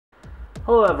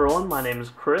Hello everyone, my name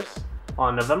is Chris.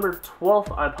 On November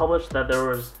 12th, I published that there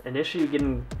was an issue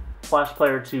getting Flash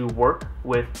Player to work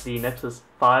with the Nexus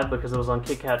 5 because it was on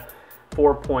KitKat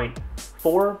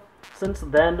 4.4. Since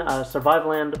then,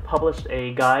 Surviveland published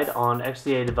a guide on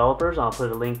XDA developers. I'll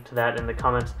put a link to that in the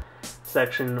comments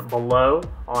section below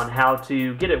on how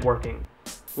to get it working.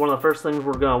 One of the first things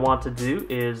we're going to want to do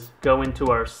is go into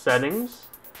our settings.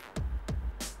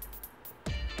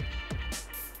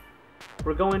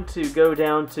 We're going to go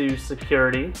down to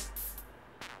security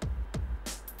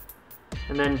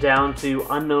and then down to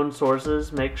unknown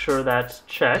sources. Make sure that's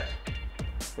checked.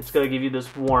 It's going to give you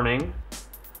this warning.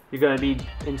 You're going to be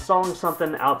installing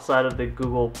something outside of the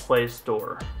Google Play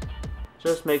Store.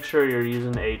 Just make sure you're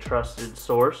using a trusted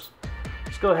source.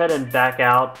 Let's go ahead and back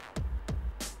out.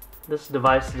 This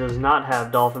device does not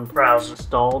have Dolphin Browser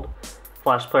installed.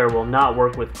 Flash Player will not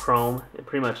work with Chrome. It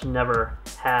pretty much never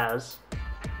has.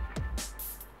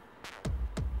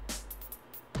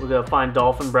 We're going to find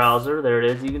Dolphin Browser. There it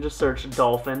is. You can just search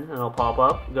Dolphin and it'll pop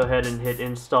up. Go ahead and hit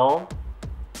install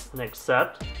and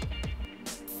accept.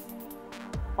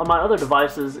 On my other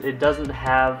devices, it doesn't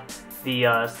have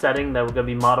the setting that we're going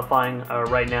to be modifying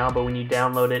right now, but when you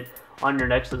download it on your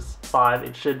Nexus 5,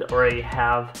 it should already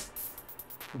have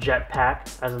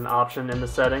Jetpack as an option in the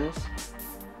settings,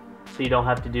 so you don't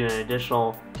have to do an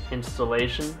additional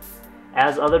installation.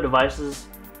 As other devices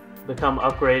become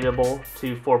upgradable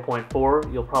to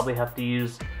 4.4, you'll probably have to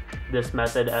use this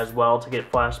method as well to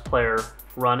get Flash Player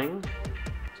running.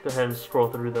 Let's go ahead and scroll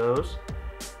through those.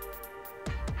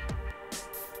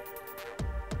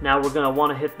 Now we're going to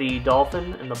want to hit the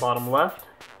Dolphin in the bottom left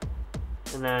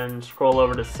and then scroll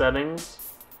over to settings.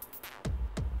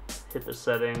 Hit the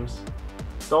settings.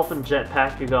 Dolphin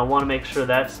Jetpack, you're going to want to make sure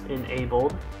that's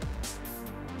enabled.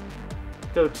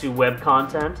 Go to web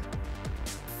content.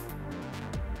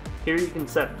 Here you can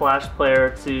set Flash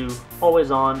Player to always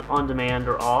on demand,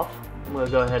 or off. I'm going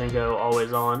to go ahead and go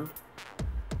always on.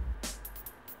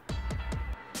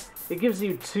 It gives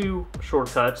you two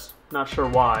shortcuts, not sure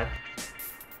why.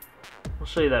 I'll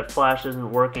show you that Flash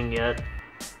isn't working yet.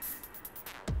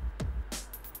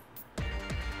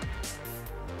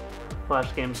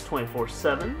 Flash games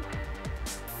 24/7.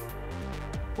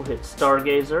 We'll hit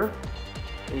Stargazer.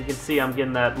 And you can see I'm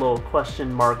getting that little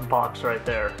question mark box right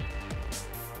there.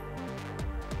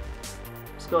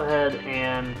 Go ahead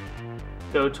and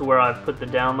go to where I've put the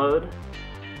download.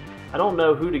 I don't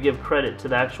know who to give credit to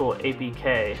the actual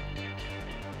APK.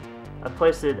 I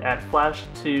placed it at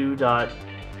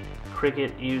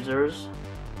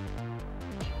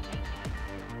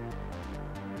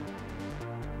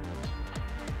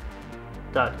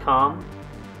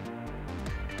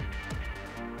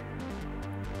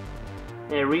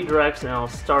And it redirects and I'll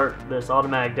start this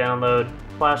automatic download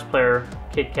Flash Player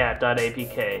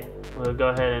KitKat.apk. We'll go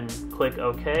ahead and click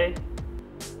OK.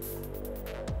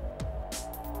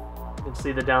 You can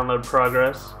see the download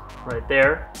progress right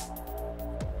there.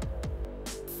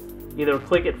 Either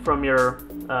click it from your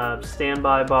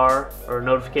standby bar or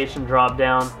notification drop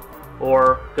down,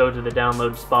 or go to the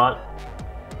download spot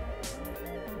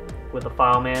with a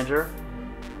file manager.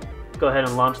 Go ahead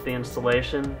and launch the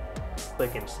installation.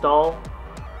 Click install.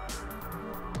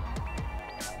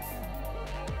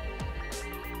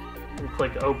 And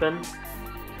click open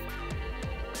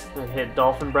and hit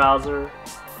Dolphin Browser.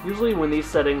 Usually when these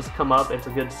settings come up, it's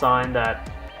a good sign that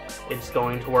it's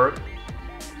going to work.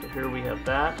 So here we have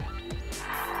that.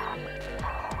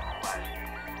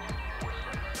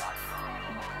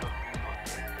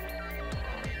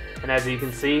 And as you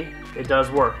can see, it does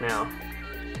work now.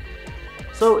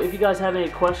 So if you guys have any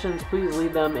questions, please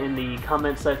leave them in the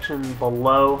comment section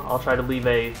below. I'll try to leave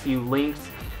a few links.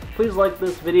 Please like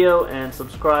this video and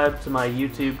subscribe to my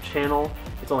YouTube channel.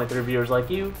 It's only through viewers like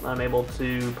you I'm able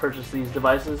to purchase these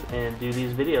devices and do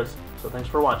these videos. So thanks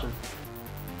for watching.